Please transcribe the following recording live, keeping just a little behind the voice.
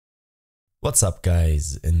What's up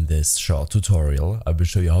guys, in this short tutorial I will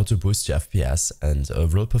show you how to boost your FPS and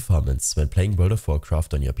overall performance when playing World of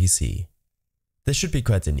Warcraft on your PC. This should be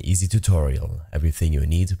quite an easy tutorial, everything you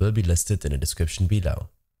need will be listed in the description below.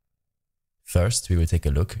 First we will take a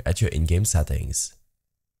look at your in-game settings.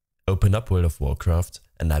 Open up World of Warcraft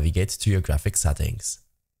and navigate to your graphics settings.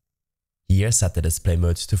 Here set the display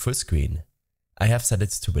mode to full screen. I have set it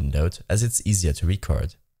to windowed as it's easier to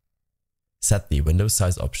record. Set the window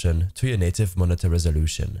size option to your native monitor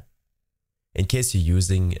resolution. In case you're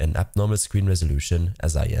using an abnormal screen resolution,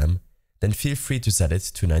 as I am, then feel free to set it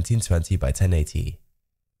to 1920 by 1080.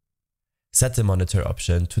 Set the monitor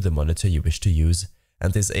option to the monitor you wish to use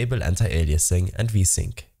and disable anti-aliasing and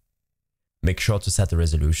VSync. Make sure to set the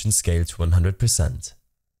resolution scale to 100%.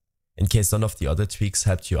 In case none of the other tweaks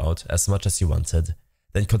helped you out as much as you wanted,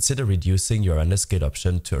 then consider reducing your render scale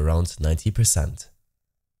option to around 90%.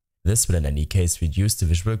 This will in any case reduce the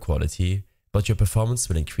visual quality, but your performance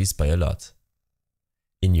will increase by a lot.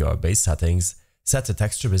 In your base settings, set the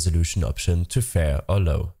texture resolution option to fair or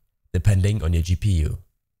low, depending on your GPU.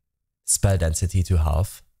 Spell density to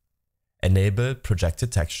half. Enable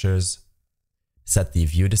projected textures. Set the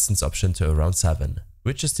view distance option to around 7,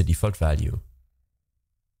 which is the default value.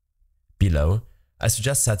 Below, I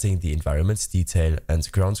suggest setting the environment detail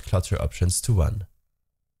and ground clutter options to 1.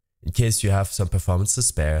 In case you have some performance to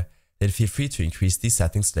spare, then feel free to increase these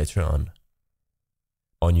settings later on.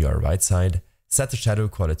 On your right side, set the shadow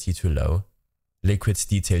quality to low, liquid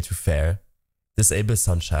detail to fair, disable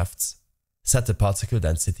sun shafts, set the particle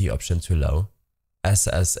density option to low,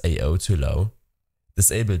 SSAO to low,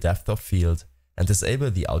 disable depth of field, and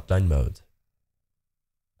disable the outline mode.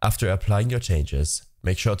 After applying your changes,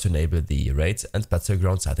 make sure to enable the raid and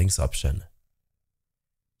battleground settings option.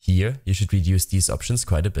 Here, you should reduce these options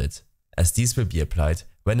quite a bit, as these will be applied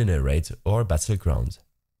when in a raid or battleground.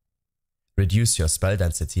 Reduce your spell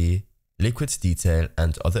density, liquid detail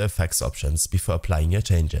and other effects options before applying your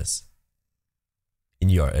changes. In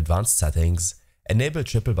your advanced settings, enable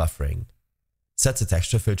triple buffering. Set the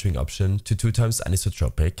texture filtering option to 2x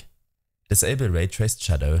anisotropic. Disable ray traced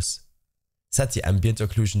shadows. Set the ambient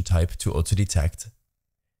occlusion type to auto-detect.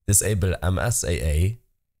 Disable MSAA.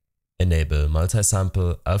 Enable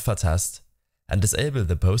multi-sample alpha test, and disable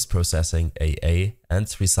the post-processing AA and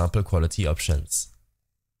resample quality options.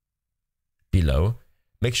 Below,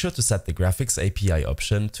 make sure to set the graphics API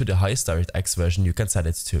option to the highest DirectX version you can set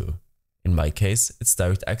it to. In my case, it's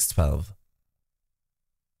DirectX 12.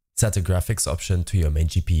 Set the graphics option to your main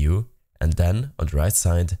GPU, and then, on the right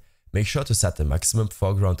side, make sure to set the maximum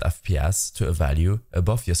foreground FPS to a value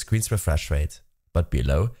above your screen's refresh rate, but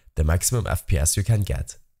below the maximum FPS you can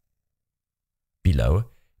get. Below,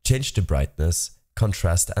 change the brightness,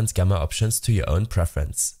 contrast and gamma options to your own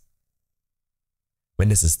preference. When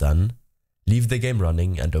this is done, leave the game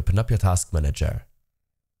running and open up your task manager.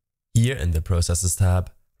 Here in the Processes tab,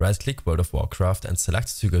 right-click World of Warcraft and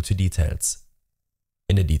select to go to Details.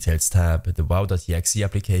 In the Details tab, the WoW.exe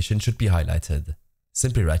application should be highlighted.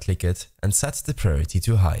 Simply right-click it and set the priority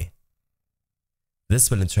to High. This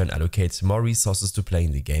will in turn allocate more resources to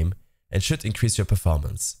playing the game and should increase your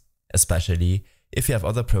performance, especially if you have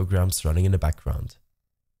other programs running in the background.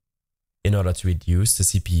 In order to reduce the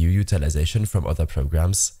CPU utilization from other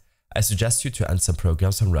programs, I suggest you to end some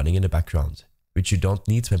programs from running in the background, which you don't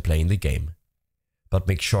need when playing the game. But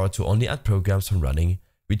make sure to only add programs from running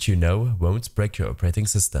which you know won't break your operating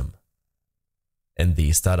system. In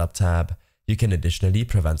the Startup tab, you can additionally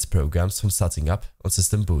prevent programs from starting up on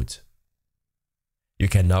system boot. You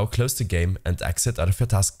can now close the game and exit out of your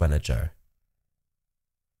task manager.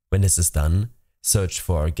 When this is done, search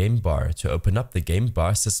for Game Bar to open up the Game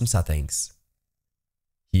Bar system settings.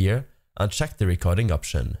 Here, uncheck the recording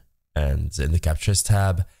option, and in the Captures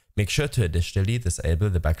tab, make sure to additionally disable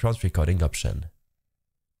the background recording option.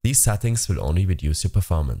 These settings will only reduce your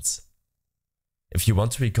performance. If you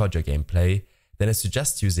want to record your gameplay, then I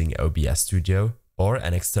suggest using OBS Studio or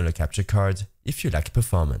an external capture card if you lack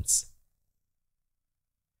performance.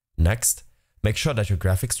 Next, make sure that your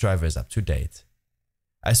graphics driver is up to date.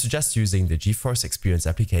 I suggest using the GeForce Experience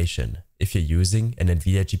application if you're using an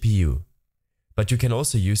NVIDIA GPU, but you can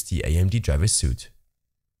also use the AMD driver suite.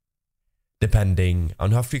 Depending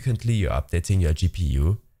on how frequently you're updating your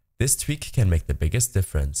GPU, this tweak can make the biggest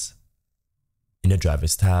difference. In the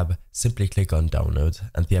Drivers tab, simply click on Download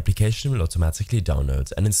and the application will automatically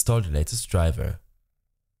download and install the latest driver.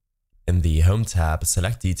 In the Home tab,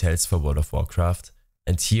 select Details for World of Warcraft,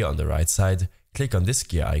 and here on the right side, click on this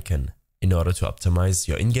gear icon in order to optimize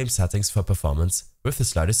your in-game settings for performance with the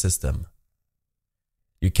slider system.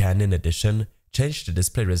 You can, in addition, change the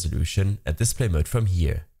display resolution and display mode from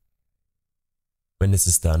here. When this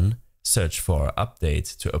is done, search for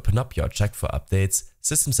Update to open up your Check for Updates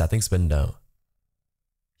System Settings window.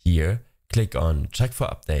 Here, click on Check for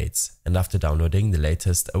Updates, and after downloading the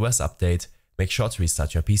latest OS update, make sure to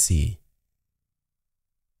restart your PC.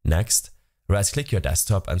 Next, right-click your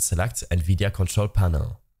desktop and select NVIDIA Control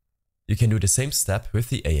Panel. You can do the same step with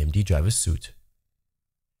the AMD driver suite.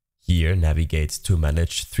 Here, navigate to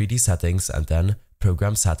Manage 3D Settings and then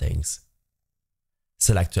Program Settings.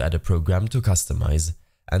 Select to add a program to customize,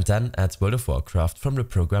 and then add World of Warcraft from the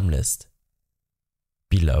program list.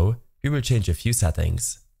 Below, we will change a few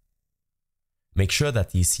settings. Make sure that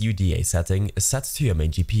the CUDA setting is set to your main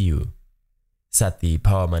GPU. Set the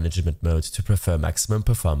power management mode to prefer maximum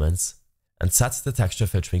performance, and set the texture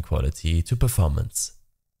filtering quality to performance.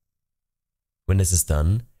 When this is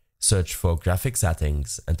done, search for Graphic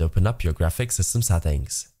Settings and open up your graphic system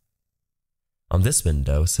settings. On this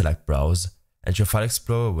window, select Browse, and your File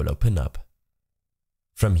Explorer will open up.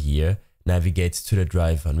 From here, navigate to the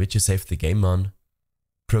drive on which you saved the game on,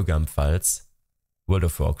 Program Files, World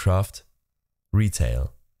of Warcraft,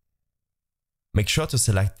 Retail. Make sure to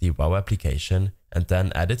select the WoW application and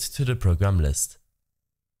then add it to the program list.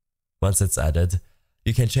 Once it's added,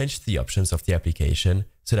 you can change the options of the application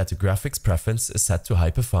so that the graphics preference is set to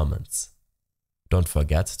high performance. Don't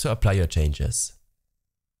forget to apply your changes.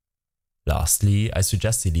 Lastly, I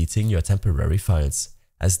suggest deleting your temporary files,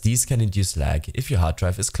 as these can induce lag if your hard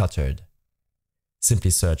drive is cluttered.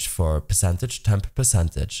 Simply search for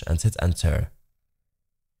 %temp% and hit enter.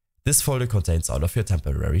 This folder contains all of your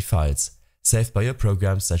temporary files, saved by your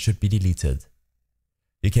programs that should be deleted.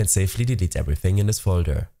 You can safely delete everything in this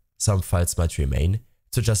folder. Some files might remain,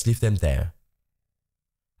 so just leave them there.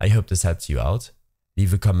 I hope this helped you out.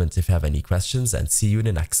 Leave a comment if you have any questions and see you in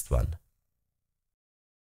the next one.